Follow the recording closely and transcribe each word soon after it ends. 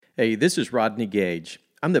Hey, this is Rodney Gage.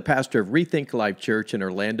 I'm the pastor of Rethink Life Church in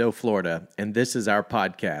Orlando, Florida, and this is our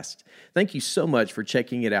podcast. Thank you so much for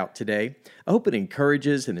checking it out today. I hope it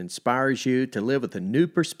encourages and inspires you to live with a new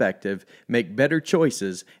perspective, make better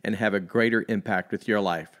choices, and have a greater impact with your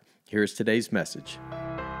life. Here's today's message.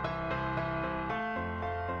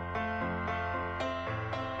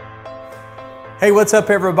 Hey, what's up,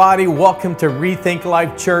 everybody? Welcome to Rethink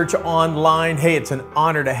Life Church Online. Hey, it's an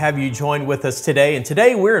honor to have you join with us today. And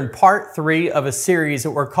today we're in part 3 of a series that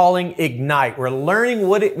we're calling Ignite. We're learning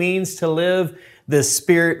what it means to live the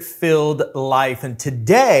Spirit-filled life. And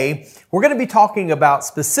today we're going to be talking about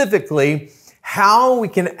specifically how we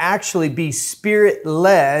can actually be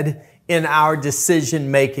Spirit-led in our decision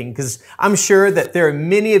making. Because I'm sure that there are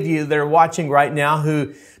many of you that are watching right now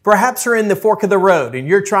who perhaps are in the fork of the road and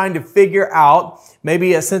you're trying to figure out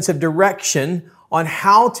maybe a sense of direction on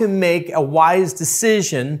how to make a wise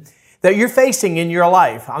decision that you're facing in your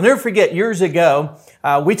life. I'll never forget years ago,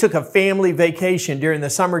 we took a family vacation during the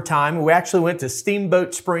summertime. We actually went to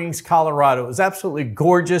Steamboat Springs, Colorado. It was absolutely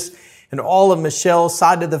gorgeous. And all of Michelle's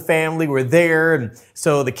side of the family were there. And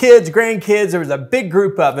so the kids, grandkids, there was a big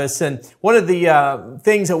group of us. And one of the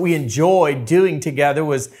things that we enjoyed doing together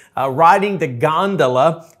was riding the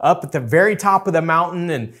gondola up at the very top of the mountain.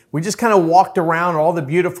 And we just kind of walked around all the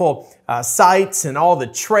beautiful sights and all the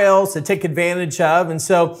trails to take advantage of. And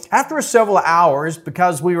so after several hours,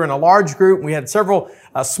 because we were in a large group, we had several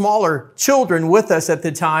smaller children with us at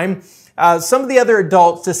the time, some of the other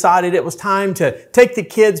adults decided it was time to take the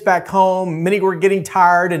kids back home. Many were getting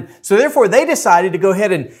tired. And so therefore they decided to go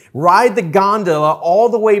ahead and ride the gondola all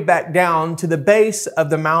the way back down to the base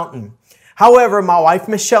of the mountain. However, my wife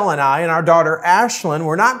Michelle and I and our daughter Ashlyn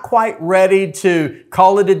were not quite ready to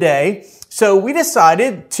call it a day. So we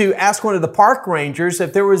decided to ask one of the park rangers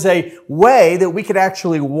if there was a way that we could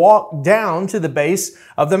actually walk down to the base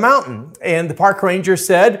of the mountain. And the park ranger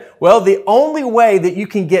said, well, the only way that you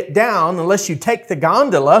can get down unless you take the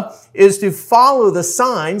gondola is to follow the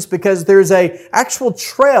signs, because there's a actual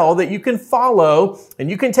trail that you can follow and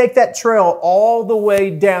you can take that trail all the way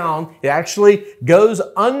down. It actually goes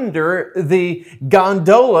under the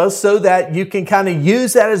gondola so that you can kind of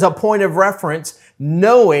use that as a point of reference,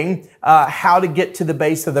 knowing how to get to the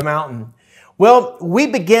base of the mountain. Well, we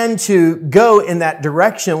began to go in that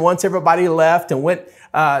direction once everybody left and went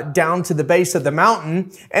down to the base of the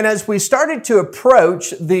mountain. And as we started to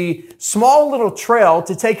approach the small little trail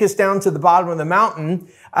to take us down to the bottom of the mountain,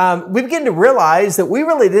 we began to realize that we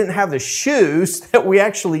really didn't have the shoes that we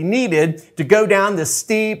actually needed to go down this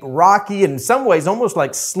steep, rocky, and in some ways almost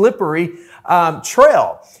like slippery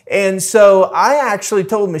trail. And so I actually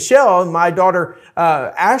told Michelle, my daughter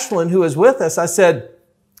Ashlyn, who was with us, I said,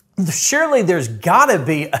 surely there's got to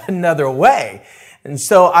be another way. And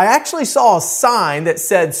so I actually saw a sign that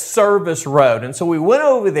said Service Road. And so we went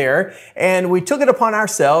over there and we took it upon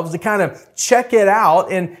ourselves to kind of check it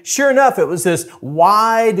out. And sure enough, it was this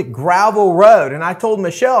wide gravel road. And I told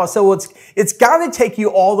Michelle, I said, well, it's got to take you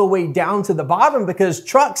all the way down to the bottom because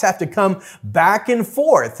trucks have to come back and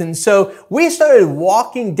forth. And so we started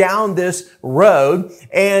walking down this road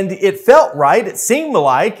and it felt right. It seemed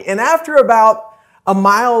like, and after about a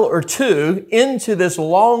mile or two into this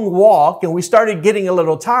long walk and we started getting a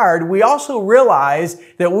little tired, we also realized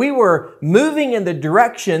that we were moving in the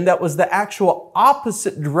direction that was the actual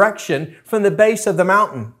opposite direction from the base of the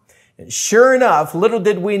mountain. And sure enough, little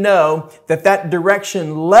did we know that that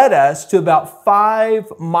direction led us to about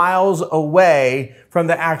 5 miles away from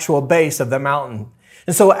the actual base of the mountain.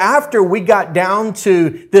 And so after we got down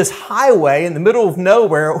to this highway in the middle of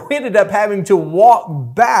nowhere, we ended up having to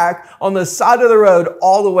walk back on the side of the road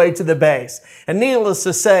all the way to the base. And needless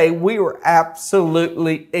to say, we were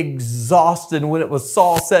absolutely exhausted when it was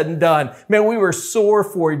all said and done. Man, we were sore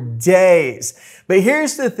for days. But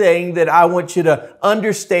here's the thing that I want you to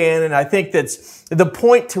understand, and I think that's the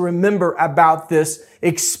point to remember about this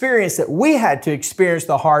experience that we had to experience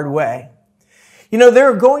the hard way. You know,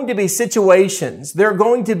 there are going to be situations, there are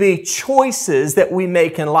going to be choices that we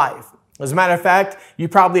make in life. As a matter of fact, you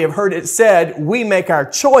probably have heard it said, we make our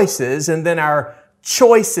choices and then our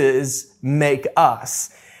choices make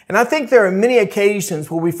us. And I think there are many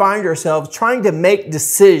occasions where we find ourselves trying to make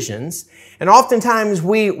decisions, and oftentimes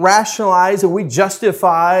we rationalize or we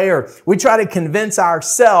justify or we try to convince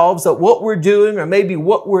ourselves that what we're doing or maybe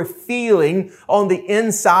what we're feeling on the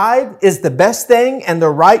inside is the best thing and the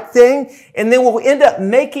right thing, and then we'll end up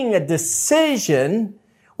making a decision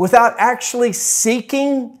without actually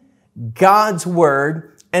seeking God's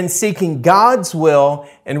Word and seeking God's will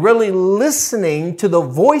and really listening to the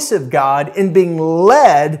voice of God and being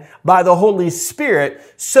led by the Holy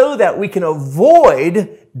Spirit so that we can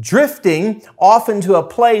avoid drifting off into a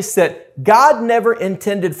place that God never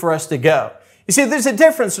intended for us to go. You see, there's a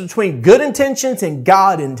difference between good intentions and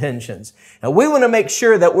God intentions. And we want to make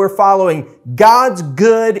sure that we're following God's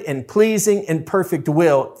good and pleasing and perfect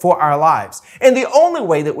will for our lives. And the only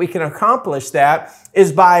way that we can accomplish that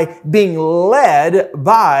is by being led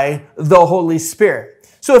by the Holy Spirit.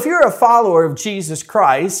 So if you're a follower of Jesus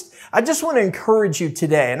Christ, I just want to encourage you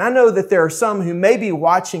today. And I know that there are some who may be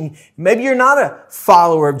watching, maybe you're not a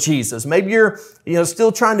follower of Jesus. Maybe you're,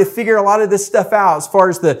 still trying to figure a lot of this stuff out as far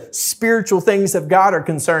as the spiritual things of God are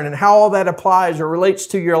concerned and how all that applies or relates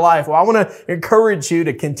to your life. Well, I want to encourage you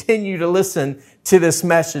to continue to listen to this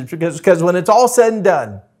message because when it's all said and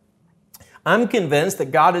done, I'm convinced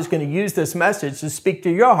that God is going to use this message to speak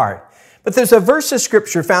to your heart. But there's a verse of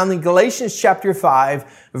Scripture found in Galatians chapter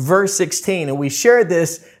 5, verse 16, and we shared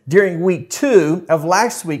this during week 2 of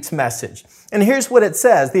last week's message. And here's what it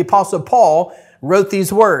says. The Apostle Paul wrote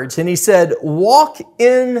these words, and he said, "Walk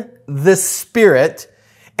in the Spirit,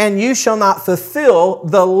 and you shall not fulfill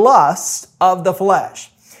the lust of the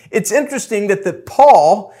flesh." It's interesting that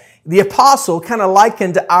Paul, the apostle, kind of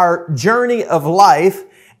likened our journey of life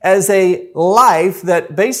as a life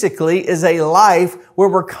that basically is a life where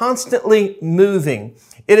we're constantly moving.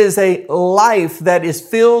 It is a life that is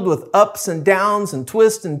filled with ups and downs and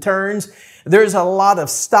twists and turns. There's a lot of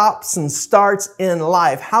stops and starts in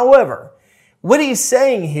life. However, what he's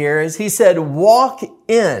saying here is he said, walk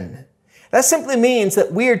in. That simply means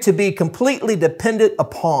that we are to be completely dependent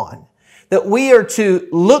upon, that we are to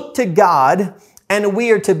look to God and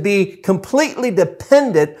we are to be completely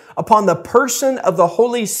dependent upon the person of the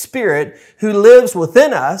Holy Spirit who lives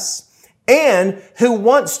within us and who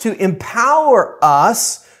wants to empower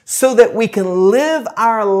us so that we can live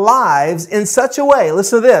our lives in such a way,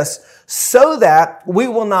 listen to this, so that we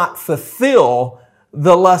will not fulfill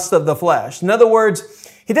the lust of the flesh. In other words,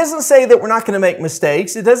 he doesn't say that we're not going to make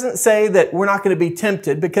mistakes. It doesn't say that we're not going to be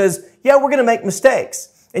tempted because, we're going to make mistakes.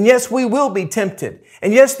 And yes, we will be tempted.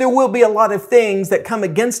 And yes, there will be a lot of things that come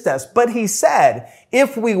against us. But he said,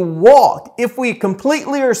 if we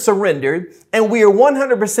completely are surrendered and we are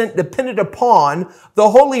 100% dependent upon the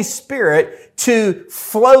Holy Spirit to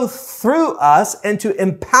flow through us and to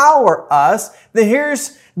empower us, then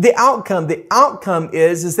here's the outcome. The outcome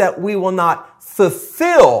is that we will not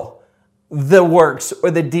fulfill the works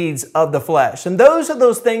or the deeds of the flesh. And those are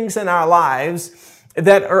those things in our lives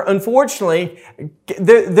that are unfortunately,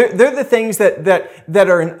 they're the things that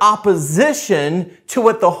are in opposition to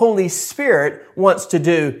what the Holy Spirit wants to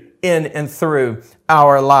do in and through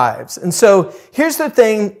our lives. And so here's the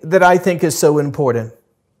thing that I think is so important.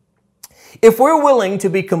 If we're willing to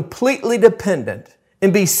be completely dependent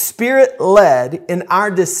and be Spirit-led in our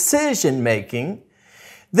decision making,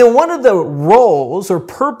 then one of the roles or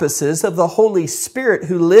purposes of the Holy Spirit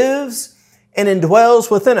who lives and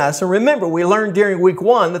indwells within us. And remember, we learned during week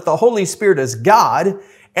 1 that the Holy Spirit is God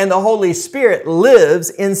and the Holy Spirit lives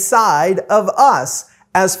inside of us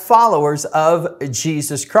as followers of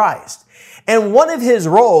Jesus Christ. And one of his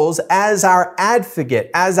roles as our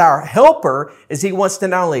advocate, as our helper, is he wants to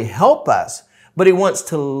not only help us, but he wants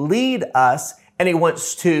to lead us and he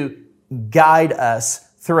wants to guide us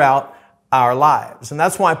throughout our lives. And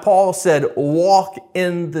that's why Paul said, walk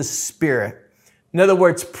in the Spirit. In other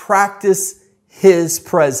words, practice his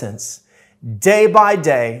presence day by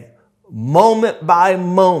day, moment by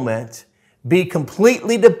moment. Be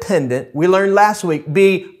completely dependent. We learned last week,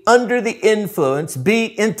 be under the influence,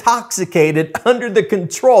 be intoxicated under the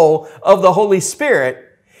control of the Holy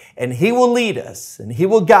Spirit. And he will lead us and he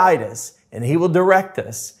will guide us and he will direct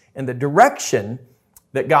us in the direction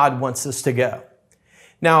that God wants us to go.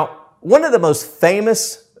 Now, one of the most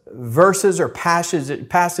famous verses or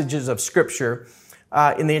passages of Scripture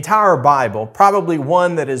in the entire Bible, probably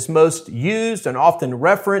one that is most used and often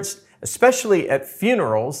referenced, especially at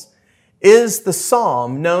funerals, is the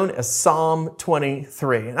psalm known as Psalm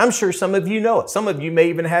 23. And I'm sure some of you know it. Some of you may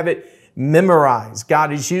even have it memorized.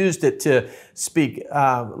 God has used it to speak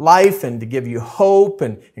life and to give you hope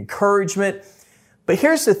and encouragement. But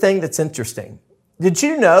here's the thing that's interesting. Did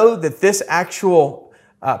you know that this actual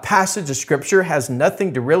passage of Scripture has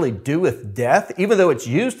nothing to really do with death? Even though it's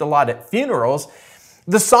used a lot at funerals,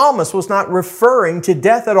 the psalmist was not referring to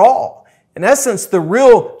death at all. In essence, the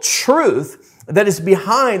real truth that is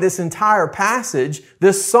behind this entire passage,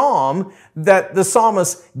 this psalm that the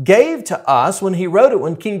psalmist gave to us when he wrote it,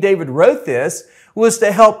 when King David wrote this, was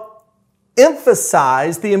to help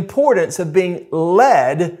emphasize the importance of being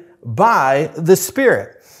led by the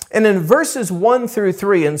Spirit. And in verses 1 through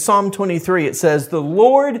 3 in Psalm 23, it says, "The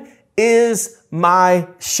Lord is my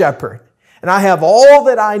shepherd, and I have all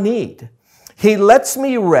that I need. He lets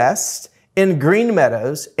me rest in green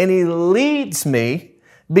meadows, and He leads me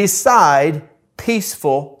beside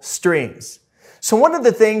peaceful streams. So one of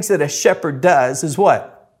the things that a shepherd does is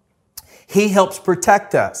what? He helps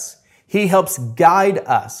protect us. He helps guide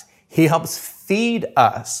us. He helps feed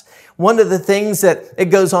us. One of the things that it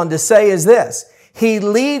goes on to say is this: He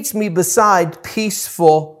leads me beside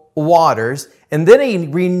peaceful waters, and then He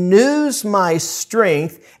renews my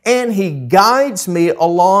strength, and He guides me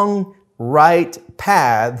along right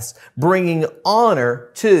paths, bringing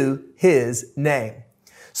honor to His name.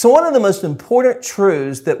 So one of the most important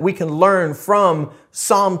truths that we can learn from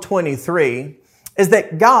Psalm 23 is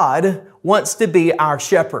that God wants to be our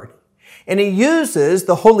shepherd. And He uses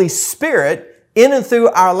the Holy Spirit in and through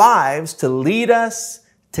our lives to lead us,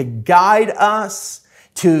 to guide us,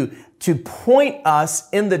 to point us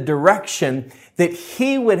in the direction that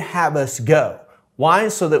He would have us go. Why?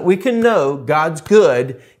 So that we can know God's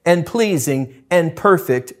good and pleasing and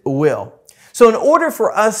perfect will. So in order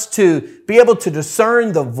for us to be able to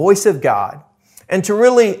discern the voice of God and to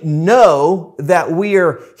really know that we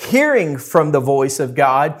are hearing from the voice of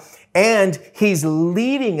God and He's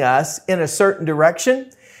leading us in a certain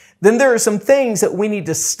direction, then there are some things that we need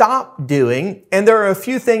to stop doing, and there are a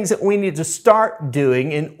few things that we need to start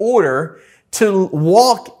doing in order to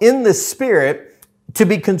walk in the Spirit, to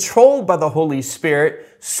be controlled by the Holy Spirit,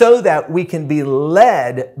 so that we can be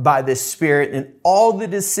led by the Spirit in all the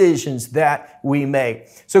decisions that we make.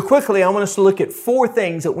 So quickly, I want us to look at 4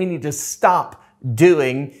 things that we need to stop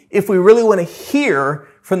doing if we really want to hear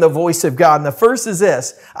from the voice of God. And the first is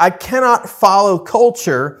this: I cannot follow a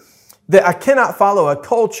culture that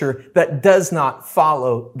does not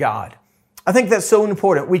follow God. I think that's so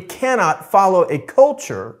important. We cannot follow a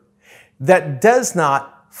culture that does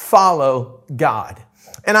not follow God.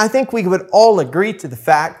 And I think we would all agree to the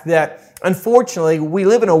fact that, unfortunately, we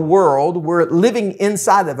live in a world, we're living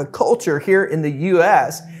inside of a culture here in the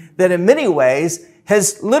U.S. that in many ways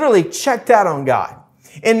has literally checked out on God.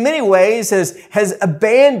 In many ways has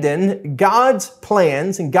abandoned God's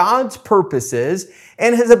plans and God's purposes,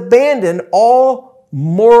 and has abandoned all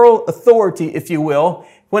moral authority, if you will,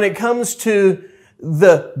 when it comes to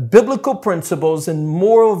the biblical principles and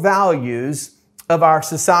moral values of our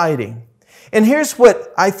society. And here's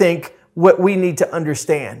what I think what we need to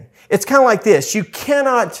understand. It's kind of like this: you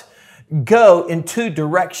cannot go in 2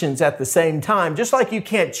 directions at the same time, just like you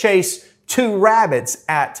can't chase 2 rabbits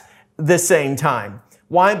at the same time.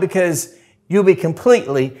 Why? Because you'll be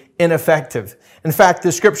completely ineffective. In fact,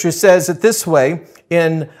 the scripture says it this way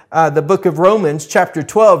in the book of Romans, chapter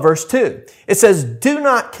 12, verse 2. It says, "Do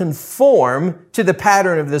not conform to the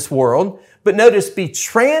pattern of this world, but notice, be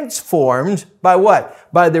transformed by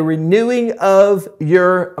what? By the renewing of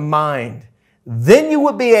your mind. Then you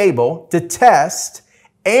will be able to test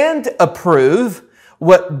and approve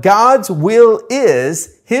what God's will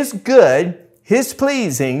is, His good, His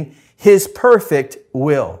pleasing, His perfect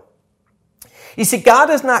will." You see, God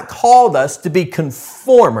has not called us to be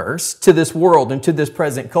conformers to this world and to this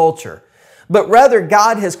present culture, but rather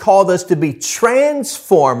God has called us to be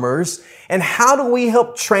transformers. And how do we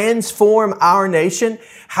help transform our nation?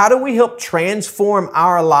 How do we help transform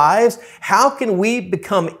our lives? How can we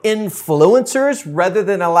become influencers rather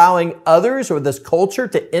than allowing others or this culture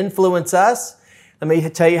to influence us? Let me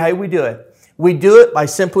tell you how we do it. We do it by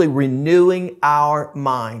simply renewing our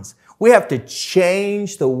minds. We have to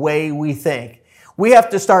change the way we think. We have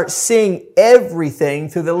to start seeing everything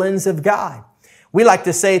through the lens of God. We like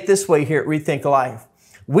to say it this way here at Rethink Life.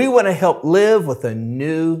 We want to help live with a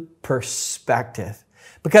new perspective.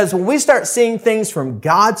 Because when we start seeing things from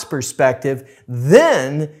God's perspective,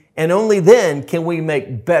 then and only then can we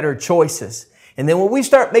make better choices. And then when we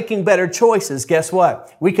start making better choices, guess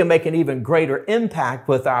what? We can make an even greater impact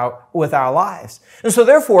with our lives. And so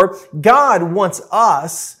therefore, God wants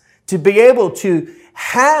us to be able to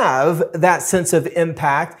have that sense of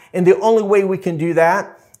impact. And the only way we can do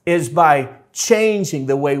that is by changing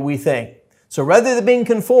the way we think. So rather than being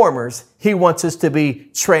conformers, He wants us to be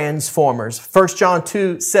transformers. 1 John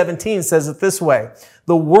 2:17 says it this way: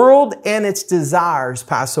 "The world and its desires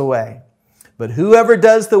pass away, but whoever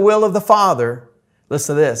does the will of the Father,"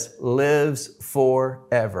 listen to this, "lives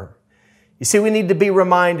forever." You see, we need to be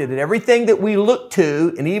reminded that everything that we look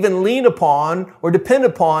to and even lean upon or depend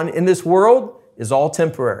upon in this world is all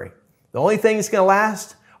temporary. The only thing that's going to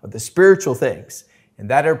last are the spiritual things, and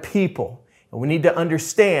that are people. And we need to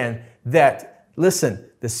understand that, listen,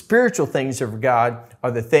 the spiritual things of God are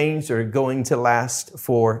the things that are going to last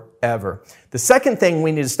forever. The second thing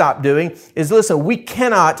we need to stop doing is, listen, we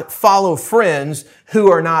cannot follow friends who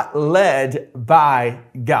are not led by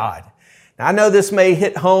God. Now, I know this may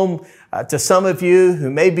hit home to some of you who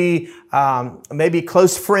may be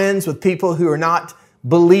close friends with people who are not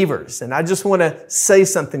believers. And I just want to say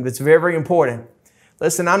something that's very, very important.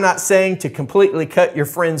 Listen, I'm not saying to completely cut your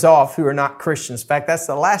friends off who are not Christians. In fact, that's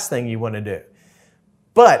the last thing you want to do.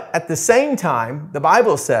 But at the same time, the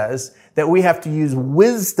Bible says that we have to use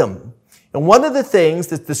wisdom. And one of the things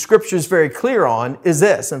that the Scripture is very clear on is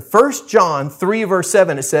this. In 1 John 3, verse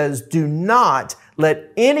 7, it says, "Do not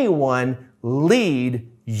let anyone lead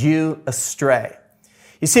you astray."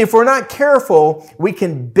 You see, if we're not careful, we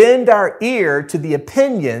can bend our ear to the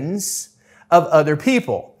opinions of other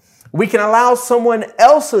people. We can allow someone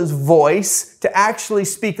else's voice to actually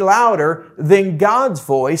speak louder than God's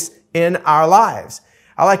voice in our lives.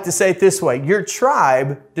 I like to say it this way: your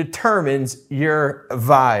tribe determines your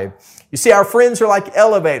vibe. You see, our friends are like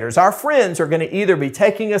elevators. Our friends are going to either be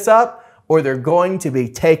taking us up or they're going to be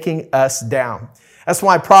taking us down. That's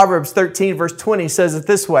why Proverbs 13, verse 20 says it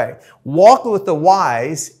this way: walk with the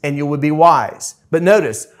wise and you will be wise. But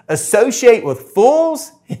notice, associate with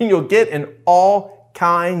fools and you'll get in all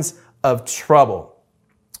kinds of trouble.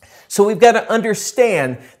 So we've got to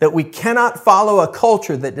understand that we cannot follow a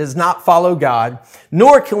culture that does not follow God,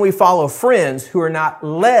 nor can we follow friends who are not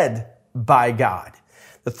led by God.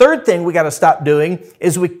 The third thing we got to stop doing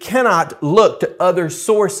is we cannot look to other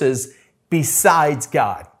sources besides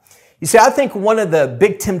God. You see, I think one of the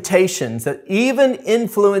big temptations that even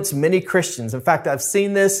influence many Christians, in fact, I've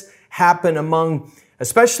seen this happen among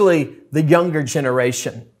especially the younger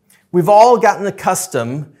generation. We've all gotten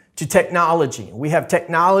accustomed to technology. We have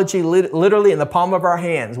technology literally in the palm of our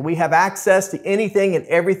hands. We have access to anything and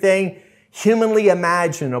everything humanly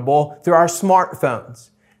imaginable through our smartphones.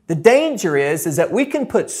 The danger is that we can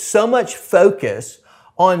put so much focus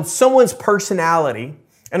on someone's personality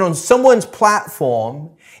and on someone's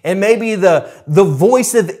platform and maybe the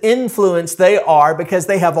voice of influence they are because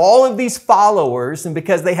they have all of these followers and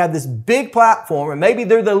because they have this big platform and maybe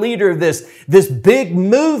they're the leader of this big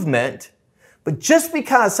movement. But just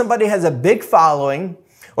because somebody has a big following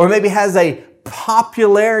or maybe has a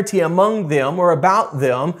popularity among them or about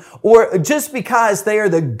them, or just because they are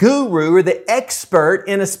the guru or the expert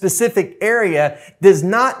in a specific area does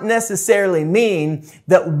not necessarily mean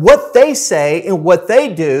that what they say and what they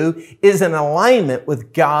do is in alignment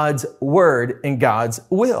with God's word and God's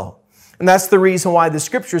will. And that's the reason why the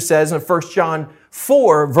Scripture says in 1 John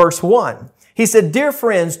 4, verse 1, he said, "Dear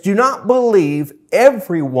friends, do not believe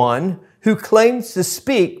everyone who claims to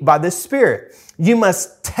speak by the Spirit. You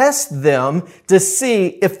must test them to see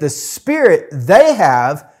if the spirit they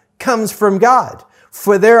have comes from God.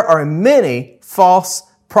 For there are many false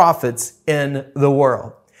prophets in the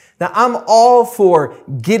world." Now, I'm all for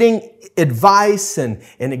getting advice and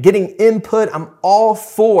getting input. I'm all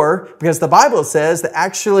for, because the Bible says to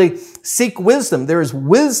actually seek wisdom. There is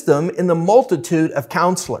wisdom in the multitude of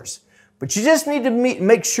counselors. But you just need to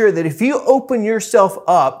make sure that if you open yourself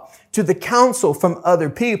up to the counsel from other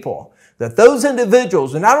people, that those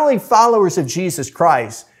individuals are not only followers of Jesus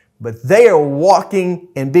Christ, but they are walking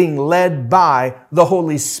and being led by the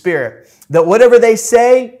Holy Spirit. That whatever they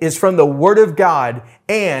say is from the Word of God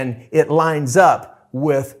and it lines up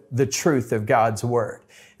with the truth of God's Word.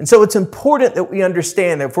 And so it's important that we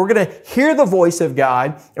understand that if we're going to hear the voice of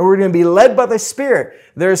God and we're going to be led by the Spirit,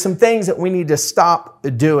 there are some things that we need to stop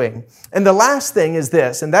doing. And the last thing is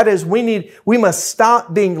this, and that is we must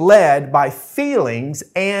stop being led by feelings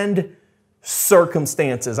and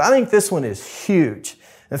circumstances. I think this one is huge.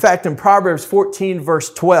 In fact, in Proverbs 14,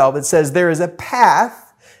 verse 12, it says, "There is a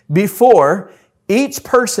path before each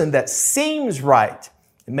person that seems right."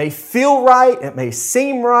 It may feel right, it may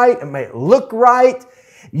seem right, it may look right.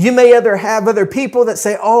 You may have other people that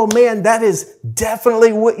say, "Oh man, that is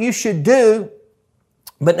definitely what you should do."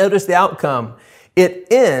 But notice the outcome. It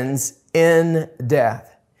ends in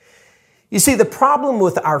death. You see, the problem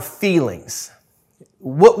with our feelings,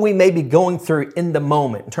 what we may be going through in the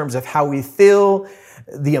moment in terms of how we feel,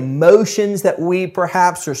 the emotions that we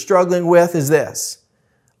perhaps are struggling with is this: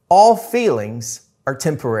 all feelings are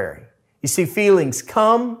temporary. You see, feelings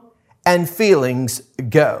come and feelings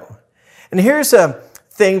go. And here's a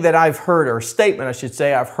thing that I've heard, or a statement I should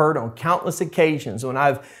say, I've heard on countless occasions when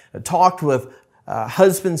I've talked with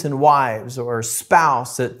husbands and wives or a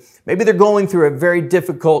spouse that maybe they're going through a very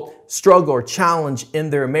difficult struggle or challenge in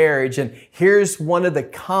their marriage. And here's one of the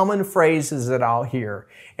common phrases that I'll hear.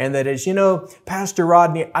 And that is, Pastor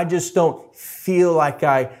Rodney, I just don't feel like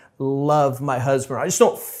I love my husband. I just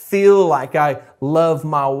don't feel like I love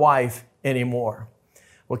my wife anymore.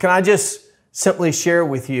 Well, can I just simply share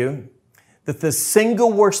with you that the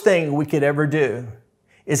single worst thing we could ever do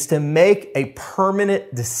is to make a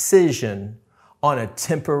permanent decision on a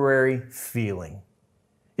temporary feeling.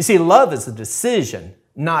 You see, love is a decision,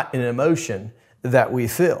 not an emotion that we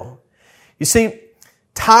feel. You see,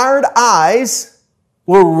 tired eyes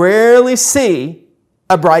will rarely see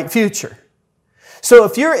a bright future. So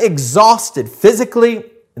if you're exhausted physically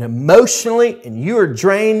and emotionally, and you are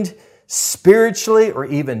drained spiritually or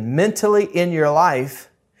even mentally in your life,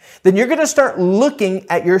 then you're going to start looking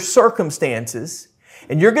at your circumstances,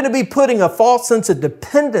 and you're going to be putting a false sense of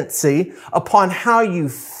dependency upon how you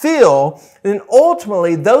feel. And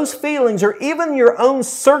ultimately, those feelings or even your own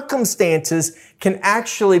circumstances can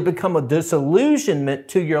actually become a disillusionment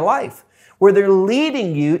to your life, where they're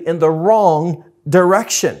leading you in the wrong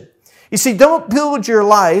direction. You see, don't build your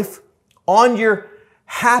life on your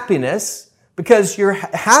happiness, because your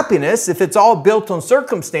happiness, if it's all built on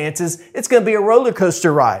circumstances, it's going to be a roller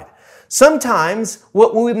coaster ride. Sometimes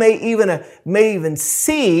what we may even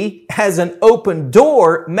see as an open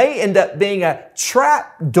door may end up being a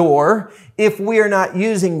trap door if we are not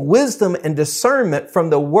using wisdom and discernment from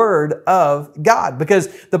the Word of God.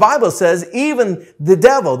 Because the Bible says even the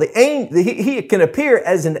devil, he can appear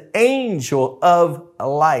as an angel of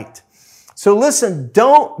light. So listen,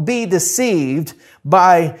 don't be deceived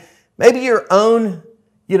by maybe your own,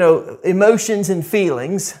 emotions and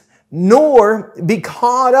feelings, nor be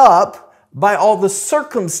caught up by all the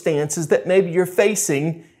circumstances that maybe you're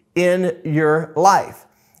facing in your life.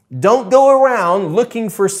 Don't go around looking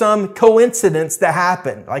for some coincidence that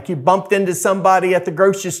happened. Like you bumped into somebody at the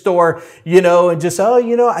grocery store, and just,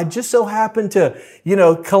 I just so happened to,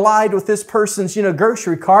 collide with this person's,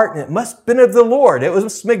 grocery cart, and it must have been of the Lord. It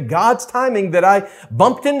must have been God's timing that I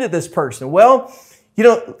bumped into this person. Well,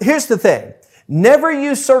 here's the thing. Never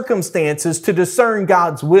use circumstances to discern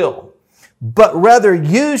God's will, but rather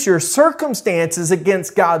use your circumstances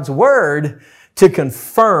against God's Word to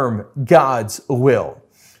confirm God's will.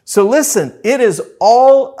 So listen, it is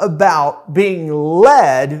all about being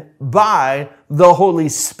led by the Holy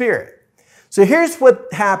Spirit. So here's what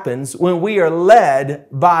happens when we are led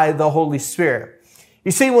by the Holy Spirit.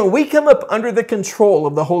 You see, when we come up under the control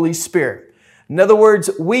of the Holy Spirit, in other words,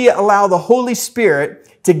 we allow the Holy Spirit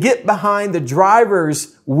to get behind the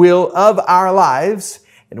driver's wheel of our lives,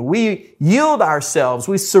 and we yield ourselves,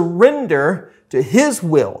 we surrender to His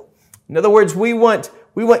will. In other words, we want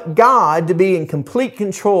God to be in complete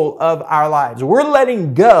control of our lives. We're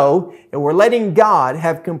letting go, and we're letting God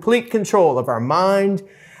have complete control of our mind,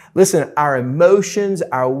 listen, our emotions,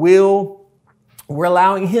 our will. We're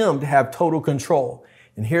allowing Him to have total control.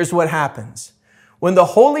 And here's what happens. When the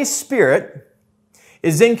Holy Spirit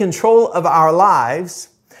is in control of our lives,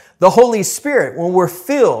 the Holy Spirit, when we're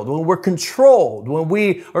filled, when we're controlled, when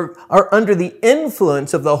we are under the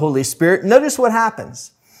influence of the Holy Spirit, notice what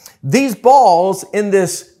happens. These balls in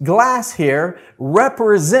this glass here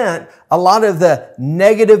represent a lot of the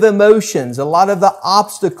negative emotions, a lot of the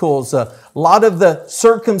obstacles, a lot of the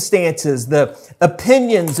circumstances, the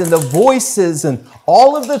opinions and the voices and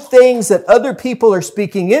all of the things that other people are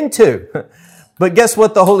speaking into. But guess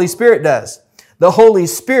what the Holy Spirit does? The Holy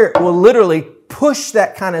Spirit will literally push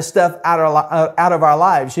that kind of stuff out of our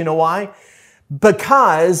lives. You know why?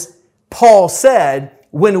 Because Paul said,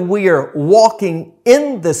 when we are walking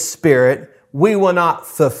in the Spirit, we will not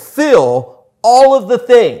fulfill all of the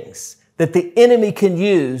things that the enemy can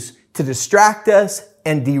use to distract us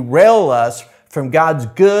and derail us from God's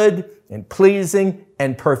good and pleasing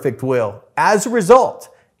and perfect will. As a result,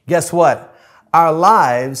 guess what? Our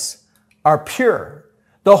lives are pure.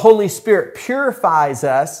 The Holy Spirit purifies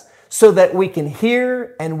us so that we can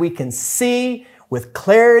hear and we can see with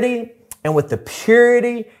clarity and with the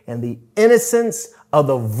purity and the innocence of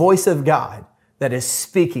the voice of God that is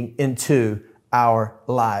speaking into our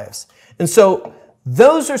lives. And so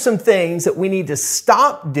those are some things that we need to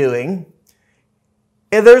stop doing.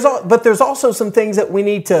 But there's also some things that we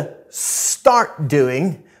need to start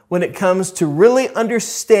doing when it comes to really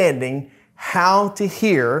understanding how to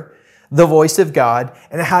hear the voice of God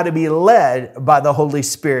and how to be led by the Holy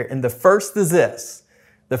Spirit. And the first is this,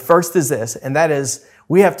 and that is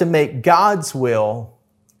we have to make God's will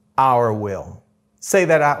our will. Say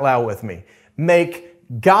that out loud with me.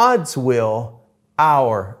 Make God's will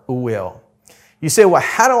our will. You say, well,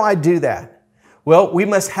 how do I do that? Well, we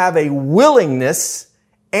must have a willingness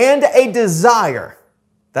and a desire.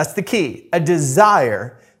 That's the key. A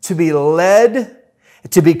desire to be led,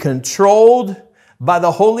 to be controlled by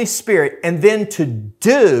the Holy Spirit, and then to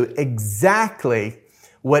do exactly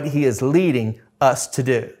what He is leading us to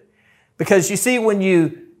do. Because you see, when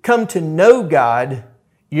you come to know God,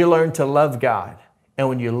 you learn to love God. And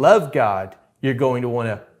when you love God, you're going to want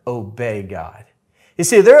to obey God. You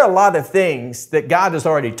see, there are a lot of things that God has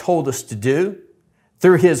already told us to do,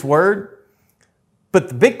 through His Word. But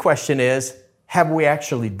the big question is, have we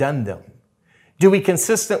actually done them? Do we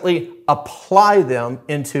consistently apply them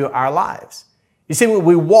into our lives? You see, when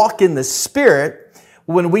we walk in the Spirit,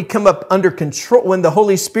 when we come up under control, when the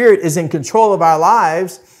Holy Spirit is in control of our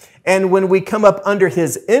lives, and when we come up under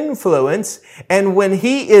His influence, and when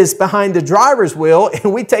He is behind the driver's wheel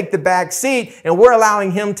and we take the back seat and we're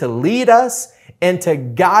allowing Him to lead us and to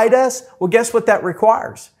guide us, well, guess what that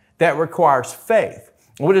requires? That requires faith.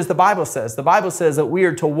 What does the Bible say? The Bible says that we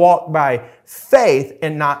are to walk by faith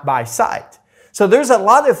and not by sight. So there's a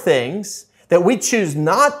lot of things that we choose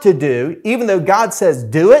not to do, even though God says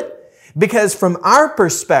do it, because from our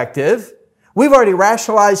perspective, we've already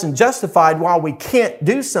rationalized and justified why we can't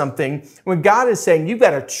do something when God is saying, you've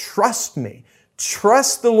got to trust me.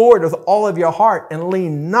 Trust the Lord with all of your heart and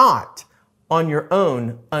lean not on your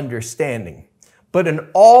own understanding. But in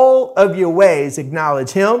all of your ways,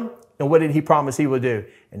 acknowledge Him. And what did He promise He will do?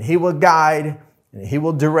 And He will guide and He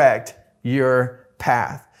will direct your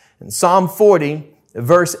path. In Psalm 40,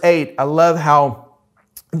 verse 8, I love how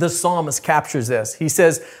the psalmist captures this. He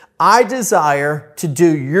says, I desire to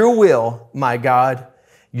do your will, my God.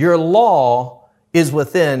 Your law is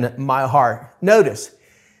within my heart. Notice,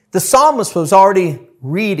 the psalmist was already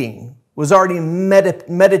reading, was already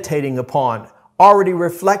meditating upon, already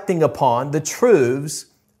reflecting upon the truths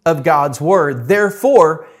of God's Word.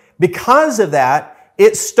 Therefore, because of that,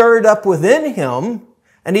 it stirred up within him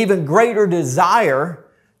an even greater desire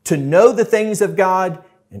to know the things of God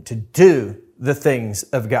and to do the things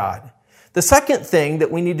of God. The second thing that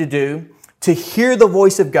we need to do to hear the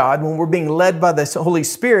voice of God when we're being led by the Holy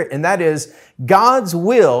Spirit, and that is God's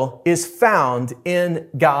will is found in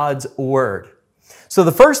God's Word. So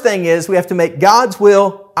the first thing is we have to make God's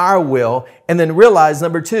will our will, and then realize,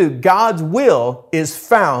 number two, God's will is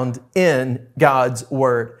found in God's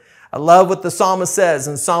Word. I love what the psalmist says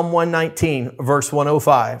in Psalm 119, verse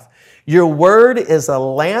 105. Your word is a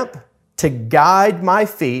lamp to guide my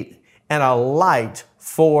feet and a light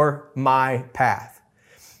for my path.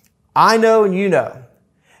 I know and you know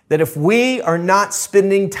that if we are not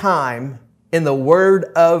spending time in the Word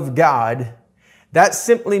of God, that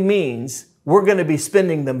simply means we're going to be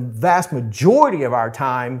spending the vast majority of our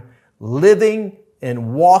time living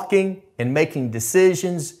and walking and making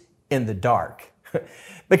decisions in the dark.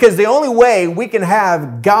 Because the only way we can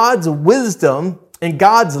have God's wisdom and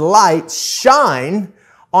God's light shine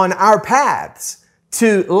on our paths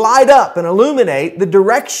to light up and illuminate the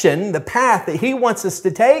direction, the path that He wants us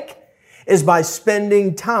to take is by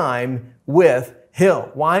spending time with Him.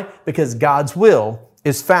 Why? Because God's will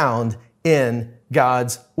is found in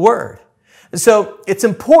God's Word. And so it's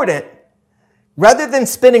important, rather than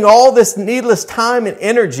spending all this needless time and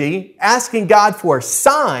energy asking God for a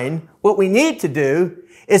sign, what we need to do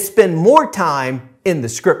is spend more time in the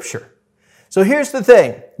Scripture. So here's the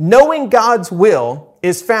thing. Knowing God's will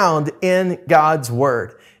is found in God's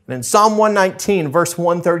Word. And in Psalm 119, verse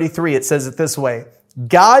 133, it says it this way,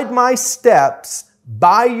 guide my steps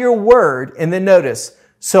by your word, and then notice,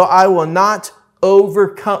 so I will not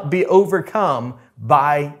be overcome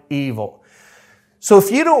by evil. So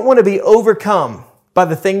if you don't want to be overcome by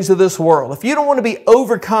the things of this world, if you don't want to be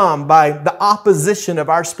overcome by the opposition of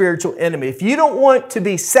our spiritual enemy, if you don't want to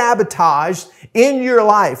be sabotaged in your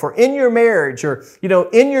life or in your marriage or,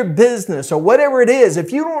 in your business or whatever it is,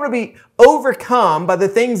 if you don't want to be overcome by the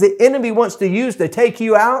things the enemy wants to use to take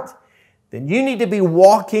you out, then you need to be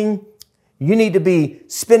walking, you need to be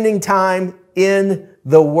spending time in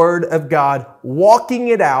the Word of God, walking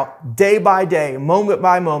it out day by day, moment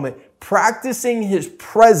by moment, practicing His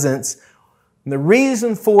presence. And the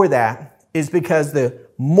reason for that is because the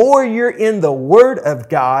more you're in the Word of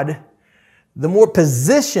God, the more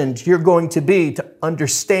positioned you're going to be to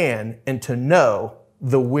understand and to know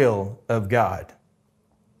the will of God.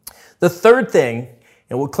 The third thing,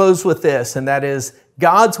 and we'll close with this, and that is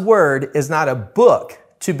God's Word is not a book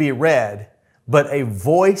to be read, but a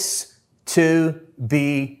voice to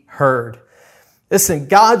be heard. Listen,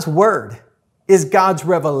 God's Word is God's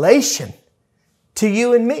revelation to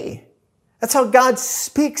you and me. That's how God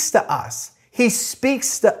speaks to us. He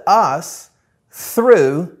speaks to us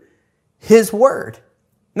through His Word.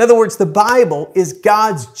 In other words, the Bible is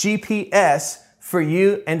God's GPS for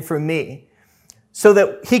you and for me, so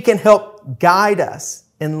that He can help guide us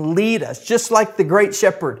and lead us, just like the great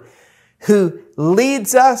shepherd who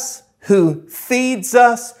leads us, who feeds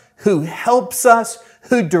us, who helps us,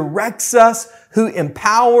 who directs us, who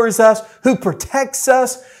empowers us, who protects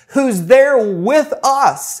us, who's there with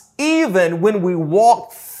us even when we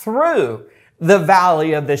walk through the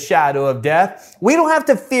valley of the shadow of death. We don't have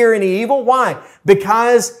to fear any evil. Why?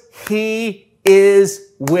 Because He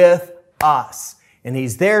is with us. And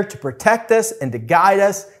He's there to protect us and to guide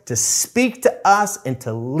us, to speak to us and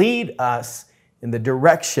to lead us in the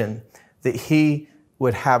direction that He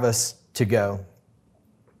would have us to go.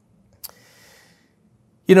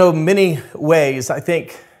 You know, many ways, I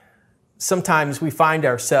think sometimes we find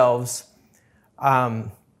ourselves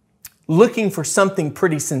looking for something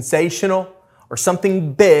pretty sensational or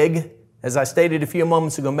something big, as I stated a few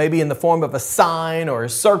moments ago, maybe in the form of a sign or a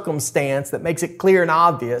circumstance that makes it clear and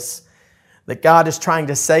obvious that God is trying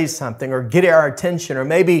to say something or get our attention, or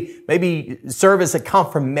maybe serve as a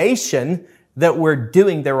confirmation that we're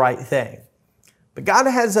doing the right thing. But God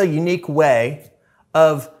has a unique way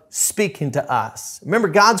of speaking to us. Remember,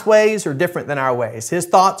 God's ways are different than our ways. His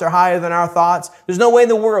thoughts are higher than our thoughts. There's no way in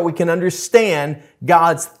the world we can understand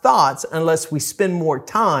God's thoughts unless we spend more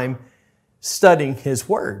time studying His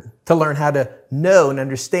Word to learn how to know and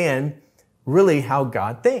understand really how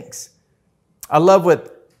God thinks. I love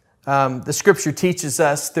what the Scripture teaches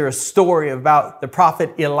us through a story about the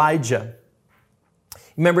prophet Elijah.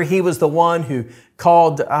 Remember, he was the one who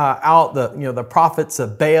called out the prophets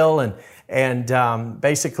of Baal, and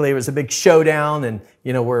basically it was a big showdown, and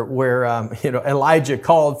where Elijah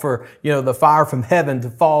called for the fire from heaven to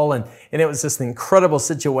fall, and it was just an incredible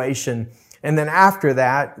situation. And then after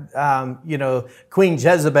that, Queen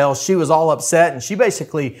Jezebel, she was all upset, and she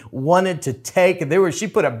basically wanted to she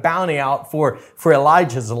put a bounty out for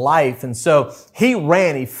Elijah's life. And so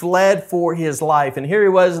he fled for his life. And here he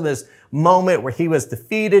was in this moment where he was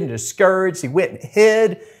defeated and discouraged. He went and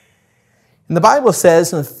hid. And the Bible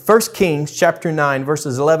says in 1 Kings chapter 9,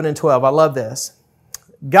 verses 11 and 12, I love this.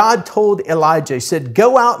 God told Elijah, He said,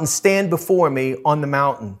 "Go out and stand before me on the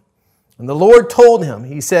mountain." And the Lord told him,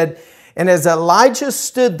 He said, "And as Elijah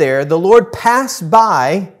stood there, the Lord passed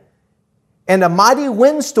by, and a mighty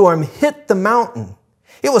windstorm hit the mountain.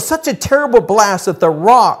 It was such a terrible blast that the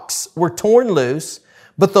rocks were torn loose,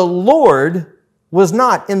 but the Lord was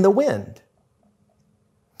not in the wind.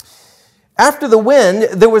 After the wind,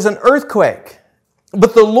 there was an earthquake,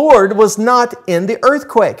 but the Lord was not in the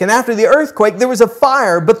earthquake. And after the earthquake, there was a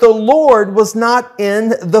fire, but the Lord was not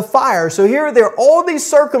in the fire." So here there are all these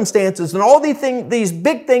circumstances and all these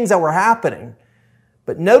big things that were happening.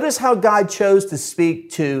 But notice how God chose to speak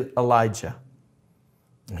to Elijah.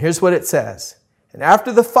 And here's what it says. "And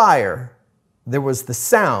after the fire, there was the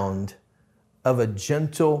sound of a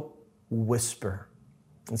gentle whisper."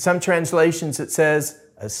 In some translations, it says,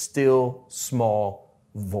 "a still small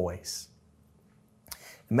voice."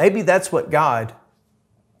 Maybe that's what God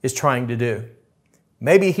is trying to do.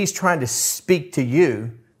 Maybe He's trying to speak to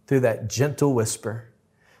you through that gentle whisper,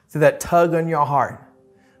 through that tug on your heart,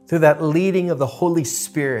 through that leading of the Holy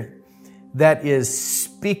Spirit that is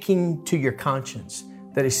speaking to your conscience,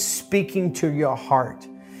 that is speaking to your heart.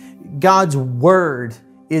 God's Word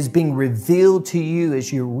is being revealed to you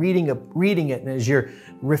as you're reading it, and as you're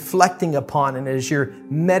reflecting upon it, as you're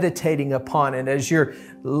meditating upon it, as you're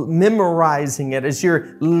memorizing it, as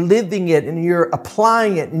you're living it, and you're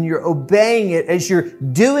applying it, and you're obeying it, as you're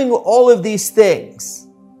doing all of these things,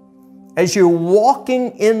 as you're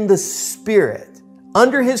walking in the Spirit,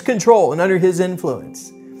 under His control and under His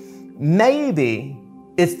influence. Maybe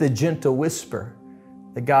it's the gentle whisper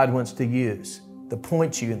that God wants to use to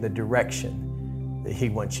point you in the direction that He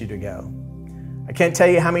wants you to go. I can't tell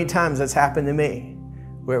you how many times that's happened to me,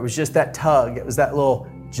 where it was just that tug, it was that little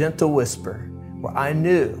gentle whisper, where I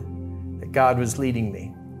knew that God was leading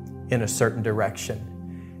me in a certain direction.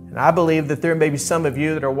 And I believe that there may be some of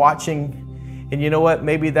you that are watching, and you know what?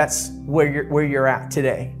 Maybe that's where you're at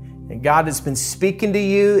today. And God has been speaking to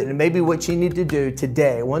you, and maybe what you need to do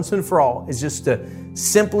today, once and for all, is just to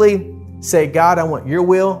simply say, "God, I want your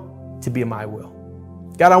will to be my will.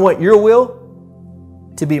 God, I want your will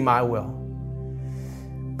to be my will."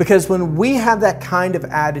 Because when we have that kind of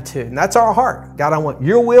attitude, and that's our heart, "God, I want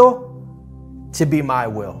your will to be my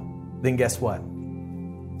will," then guess what?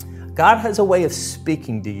 God has a way of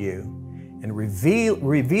speaking to you and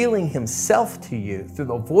revealing Himself to you through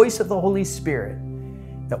the voice of the Holy Spirit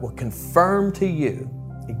that will confirm to you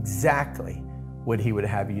exactly what He would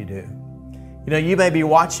have you do. You may be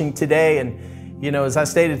watching today, and as I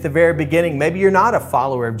stated at the very beginning, maybe you're not a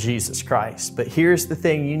follower of Jesus Christ, but here's the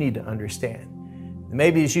thing you need to understand.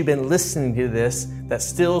 Maybe as you've been listening to this, that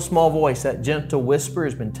still small voice, that gentle whisper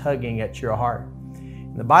has been tugging at your heart.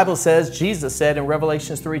 And the Bible says, Jesus said in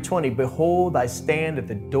Revelation 3:20, "Behold, I stand at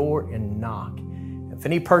the door and knock. If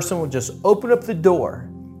any person will just open up the door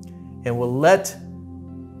and will let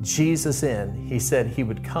Jesus in," He said He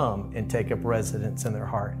would come and take up residence in their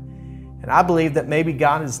heart. And I believe that maybe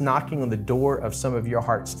God is knocking on the door of some of your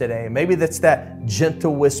hearts today. Maybe that's that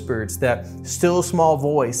gentle whisper. It's that still small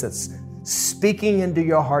voice that's speaking into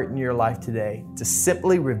your heart and your life today to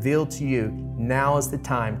simply reveal to you, now is the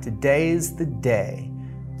time. Today is the day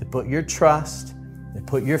to put your trust and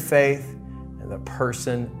put your faith in the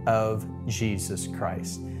person of Jesus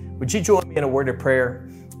Christ. Would you join me in a word of prayer?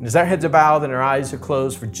 And as our heads are bowed and our eyes are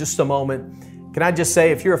closed for just a moment, can I just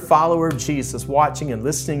say, if you're a follower of Jesus watching and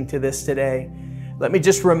listening to this today, let me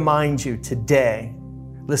just remind you today,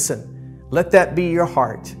 listen, let that be your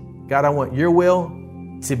heart. God, I want your will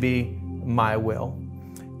to be my will.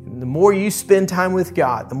 And the more you spend time with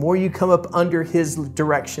God, the more you come up under His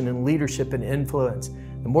direction and leadership and influence,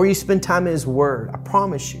 the more you spend time in His Word, I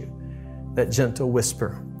promise you, that gentle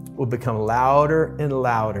whisper will become louder and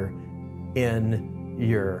louder in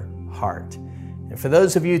your heart. And for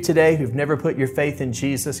those of you today who've never put your faith in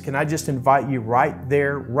Jesus, can I just invite you right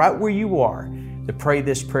there, right where you are, to pray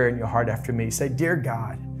this prayer in your heart after me. Say, Dear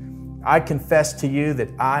God, I confess to you that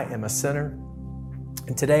I am a sinner,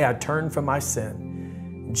 and today I turn from my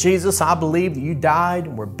sin. Jesus, I believe that you died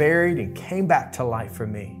and were buried and came back to life for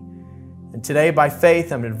me. And today, by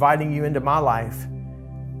faith, I'm inviting you into my life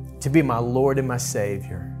to be my Lord and my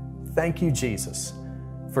Savior. Thank you, Jesus,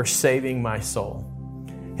 for saving my soul.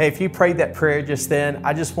 Hey, if you prayed that prayer just then,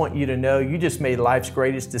 I just want you to know you just made life's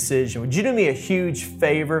greatest decision. Would you do me a huge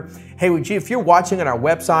favor? Hey, would you, if you're watching on our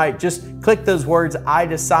website, just click those words, I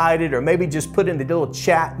decided, or maybe just put in the little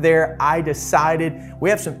chat there, I decided. We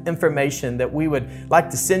have some information that we would like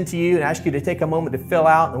to send to you and ask you to take a moment to fill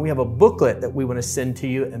out. And we have a booklet that we want to send to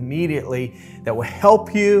you immediately that will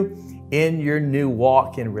help you in your new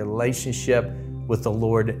walk and relationship with the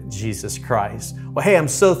Lord Jesus Christ. Well, hey, I'm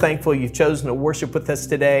so thankful you've chosen to worship with us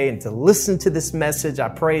today and to listen to this message. I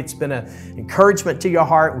pray it's been an encouragement to your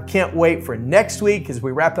heart. We can't wait for next week as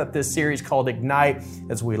we wrap up this series called Ignite,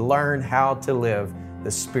 as we learn how to live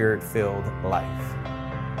the Spirit-filled life.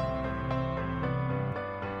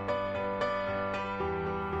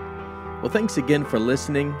 Well, thanks again for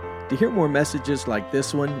listening. To hear more messages like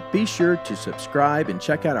this one, be sure to subscribe and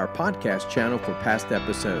check out our podcast channel for past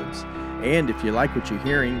episodes. And if you like what you're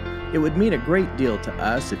hearing, it would mean a great deal to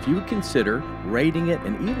us if you would consider rating it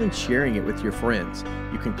and even sharing it with your friends.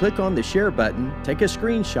 You can click on the share button, take a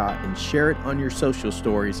screenshot, and share it on your social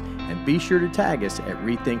stories, and be sure to tag us at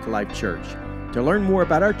Rethink Life Church. To learn more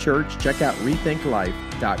about our church, check out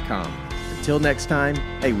rethinklife.com. Until next time,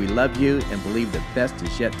 hey, we love you and believe the best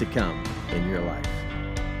is yet to come in your life.